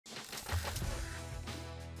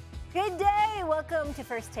Good day. Welcome to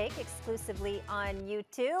First Take, exclusively on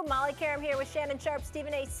YouTube. Molly Karam here with Shannon Sharpe,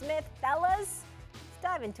 Stephen A. Smith. Fellas, let's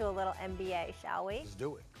dive into a little NBA, shall we? Let's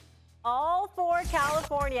do it. All four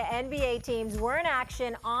California NBA teams were in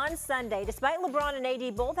action on Sunday. Despite LeBron and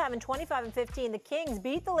AD both having 25 and 15, the Kings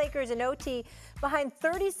beat the Lakers in OT behind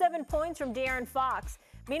 37 points from De'Aaron Fox.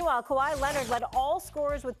 Meanwhile, Kawhi Leonard led all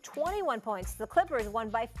scorers with 21 points. The Clippers won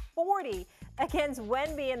by 40 against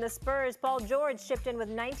Wemby and the Spurs. Paul George chipped in with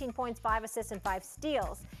 19 points, 5 assists, and 5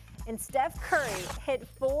 steals. And Steph Curry hit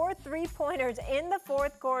 4 three-pointers in the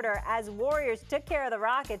fourth quarter as Warriors took care of the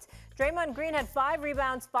Rockets. Draymond Green had 5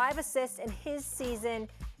 rebounds, 5 assists in his season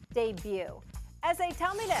debut. Essay,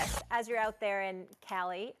 tell me this, as you're out there in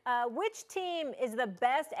Cali, which team is the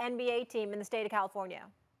best NBA team in the state of California?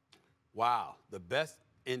 Wow, the best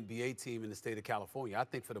NBA team in the state of California. I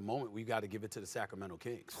think for the moment, we got to give it to the Sacramento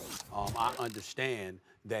Kings. I understand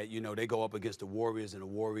that, you know, they go up against the Warriors, and the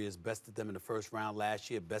Warriors bested them in the first round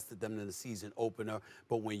last year, bested them in the season opener.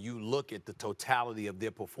 But when you look at the totality of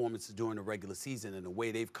their performances during the regular season and the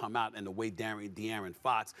way they've come out and the way De'Aaron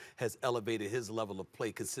Fox has elevated his level of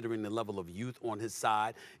play, considering the level of youth on his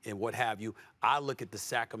side and what have you, I look at the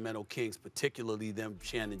Sacramento Kings, particularly them,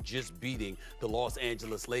 Shannon, just beating the Los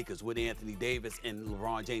Angeles Lakers with Anthony Davis and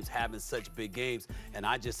LeBron James having such big games. And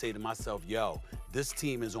I just say to myself, yo, this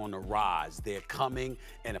team is on the rise. They're coming.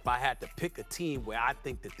 And if I had to pick a team where I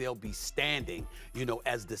think that they'll be standing, you know,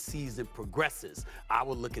 as the season progresses, I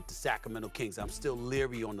would look at the Sacramento Kings. I'm still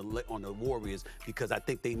leery on the Warriors because I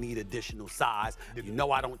think they need additional size. You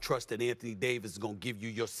know, I don't trust that Anthony Davis is going to give you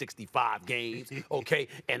your 65 games, okay?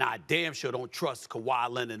 And I damn sure don't trust Kawhi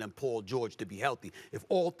Leonard and Paul George to be healthy. If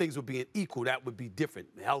all things were being equal, that would be different.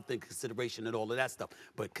 Health and consideration and all of that stuff.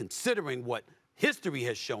 But considering what history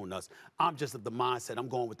has shown us, I'm just of the mindset, I'm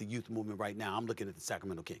going with the youth movement right now. I'm looking at the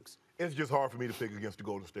Sacramento Kings. It's just hard for me to pick against the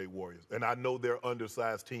Golden State Warriors. And I know they're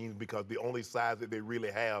undersized teams because the only size that they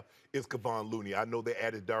really have is Kevon Looney. I know they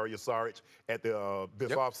added Dario Saric at the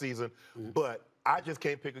this offseason, but I just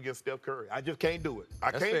can't pick against Steph Curry. I just can't do it.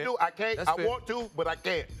 I want to, but I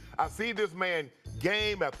can't. I see this man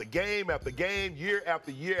game after game after game, year after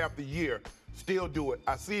year after year, still do it.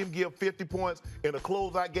 I see him give 50 points in a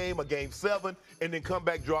closeout game, a game 7, and then come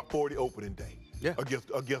back, drop 40 opening day against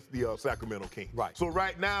the Sacramento Kings. Right. So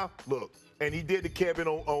right now, look, and he did the Kevin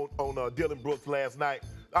on Dillon Brooks last night.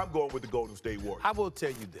 I'm going with the Golden State Warriors. I will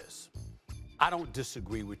tell you this. I don't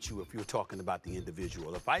disagree with you if you're talking about the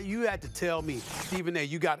individual. If you had to tell me, Stephen A.,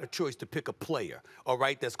 you got a choice to pick a player, all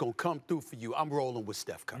right, that's going to come through for you, I'm rolling with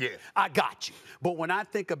Steph Curry. Yeah. I got you. But when I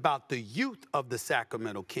think about the youth of the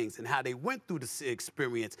Sacramento Kings and how they went through the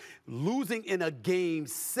experience, losing in a game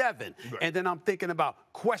 7, and then I'm thinking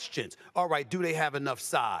about questions. All right, do they have enough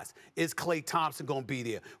size? Is Klay Thompson going to be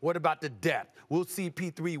there? What about the depth? Will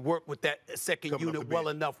CP3 work with that second unit well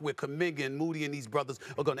enough where Kuminga and Moody and these brothers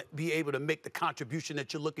are going to be able to make the contribution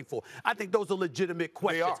that you're looking for? I think those are legitimate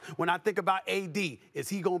questions. When I think about AD, is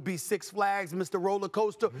he going to be Six Flags, Mr. Roller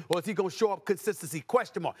Coaster, or is he going to show up consistency?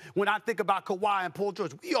 Question mark. When I think about Kawhi and Paul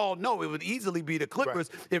George, we all know it would easily be the Clippers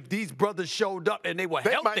if these brothers showed up and they were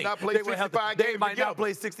healthy. Might not play 65 games They might not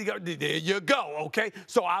play 60 games. There you go, okay?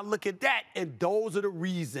 So I look at that, and those are the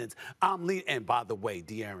reasons I'm leaning. And by the way,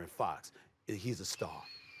 De'Aaron Fox, he's a star.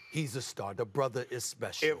 He's a star. The brother is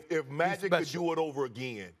special. If Magic could do it over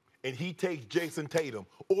again, and he takes Jason Tatum,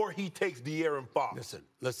 or he takes De'Aaron Fox.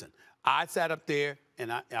 Listen. I sat up there,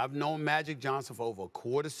 and I've known Magic Johnson for over a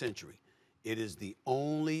quarter century. It is the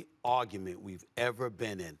only argument we've ever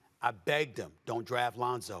been in. I begged him, don't draft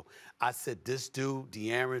Lonzo. I said, this dude,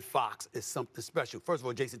 De'Aaron Fox, is something special. First of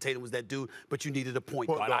all, Jason Tatum was that dude, but you needed a point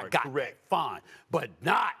guard. I got that, fine. But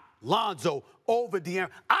not Lonzo over De'Aaron.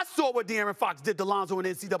 I saw what De'Aaron Fox did to Lonzo in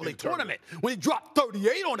the NCAA tournament when he dropped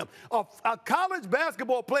 38 on him. A college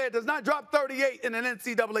basketball player does not drop 38 in an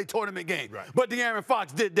NCAA tournament game. But De'Aaron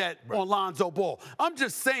Fox did that on Lonzo Ball. I'm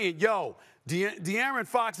just saying, yo, De'Aaron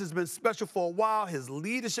Fox has been special for a while. His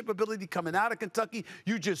leadership ability coming out of Kentucky,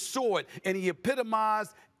 you just saw it, and he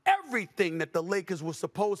epitomized everything that the Lakers were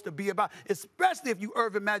supposed to be about, especially if you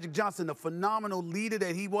Irvin Magic Johnson, the phenomenal leader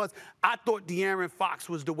that he was. I thought De'Aaron Fox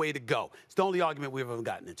was the way to go. It's the only argument we've ever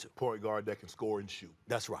gotten into. Point guard that can score and shoot.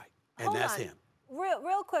 That's right. And that's him.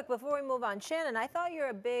 Real quick before we move on, Shannon, I thought you're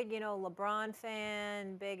a big, LeBron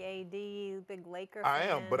fan, big AD, big Laker fan. I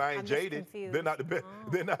am, but I ain't I'm just jaded. confused. They're not the best.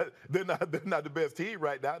 They're not the best team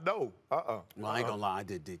right now. No. Well, I ain't gonna lie. I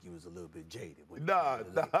did think you was a little bit jaded. I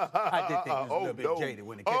did think you was a little bit jaded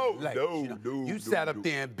when it came to Lakers. You sat up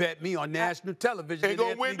there and bet me on national television Ain't that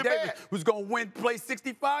gonna win Anthony the Davis bet. was gonna play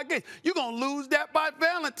 65 games. You're gonna lose that by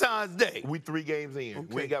Valentine's Day. We 3 games in. Okay.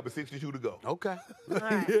 We ain't got but 62 to go. Okay. All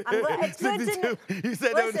right. It's good to know. You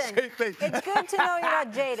said that with a Listen, straight face. it's good to know you're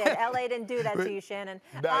not jaded. LA didn't do that to you, Shannon.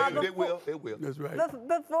 Nah, it will. It will. That's right.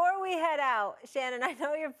 Before we head out, Shannon, I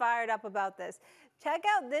know you're fired up about this. Check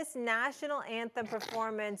out this national anthem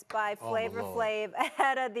performance by Flavor Flav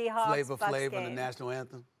ahead of the Hawks Flavor Bucks Flav game. and the national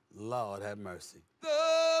anthem. Lord have mercy.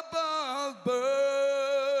 The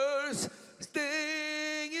birds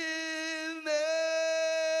staying in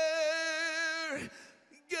there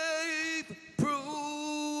gave proof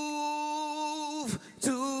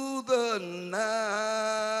to the night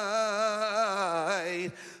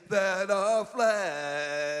that our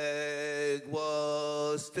flag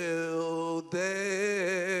was still there.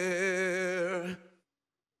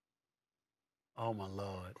 Oh my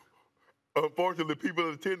Lord. Unfortunately, people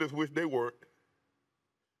in attendance wish they weren't.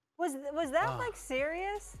 Was that like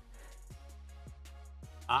serious?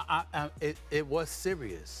 It was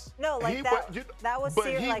serious. No, like that was but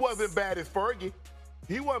serious. But he wasn't bad as Fergie.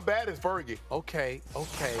 He wasn't bad as Fergie. Okay.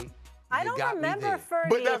 I don't remember Fergie.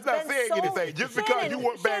 But that's not saying anything. Just because you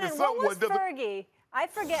weren't bad as someone what was doesn't. Fergie? I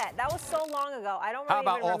forget. That was so long ago. I don't How really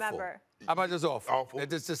about even awful? remember. How about just awful? Awful.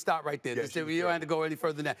 Just stop right there. Yeah, Just, you don't have to go any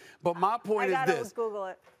further than that. But my point is this. Let's Google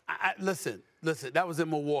it. Listen, that was in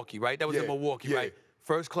Milwaukee, right? That was in Milwaukee, right?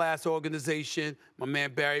 First-class organization. My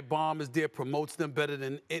man Barry Baum is there, promotes them better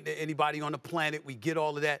than anybody on the planet. We get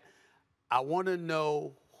all of that. I want to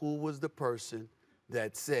know who was the person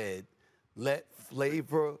that said, let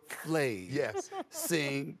Flavor Flav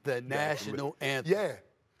sing the national anthem. Yeah.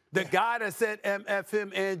 The guy that said MF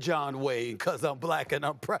him and John Wayne because I'm black and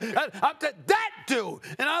I'm proud. That dude.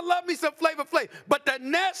 And I love me some Flavor Flav. But the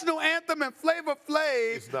national anthem and Flavor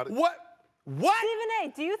Flav, what? Stephen A.,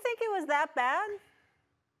 do you think it was that bad?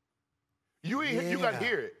 You got to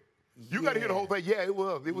hear it. You got to hear the whole thing. Yeah, it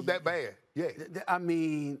was. It was that bad. Yeah. I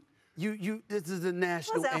mean, this is the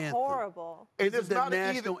national anthem. Was that horrible? And This is the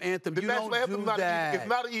national anthem. You don't do that. It's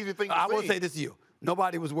not an easy thing to I sing. will say this to you.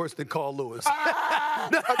 Nobody was worse than Carl Lewis.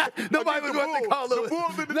 Nobody was worse than Carl Lewis.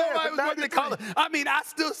 Nobody was worse than Carl Lewis. I mean, I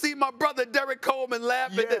still see my brother Derek Coleman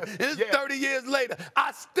laughing. And it's 30 years later.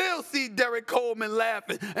 I still see Derek Coleman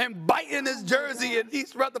laughing and biting his jersey in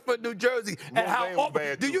East Rutherford, New Jersey. And how awful.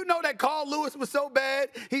 Do you know that Carl Lewis was so bad?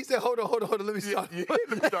 He said, hold on, let me start. I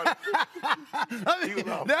mean,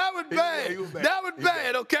 that was bad. That was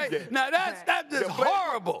bad, okay? Now, that's just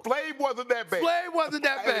horrible. Flav wasn't that bad. Flav wasn't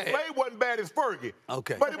that bad. Flav wasn't bad as Fergie.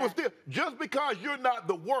 Okay. But it was still, just because you're not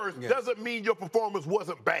the worst doesn't mean your performance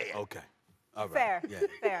wasn't bad. Okay. All right. Fair.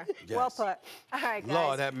 Fair. Yes. Well put. All right, guys.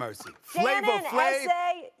 Lord have mercy. Shannon, Flavor Flav.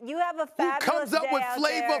 essay, you have a Who fabulous comes up day with out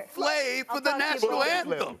Flavor there. Flav for I'll the talk to you national both.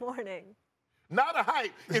 anthem? Good morning. Not a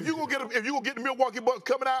hype. If you gonna get the Milwaukee Bucks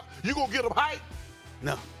coming out, you gonna get them hype.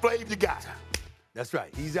 No. Flav, you got it. That's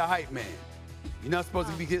right. He's a hype man. You're not supposed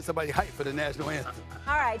to be getting somebody hype for the national anthem.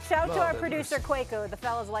 All right, shout out to our Lord have producer, mercy. Quaco. The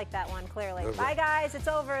fellas like that one, clearly. Okay. Bye, guys. It's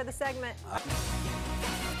over, the segment.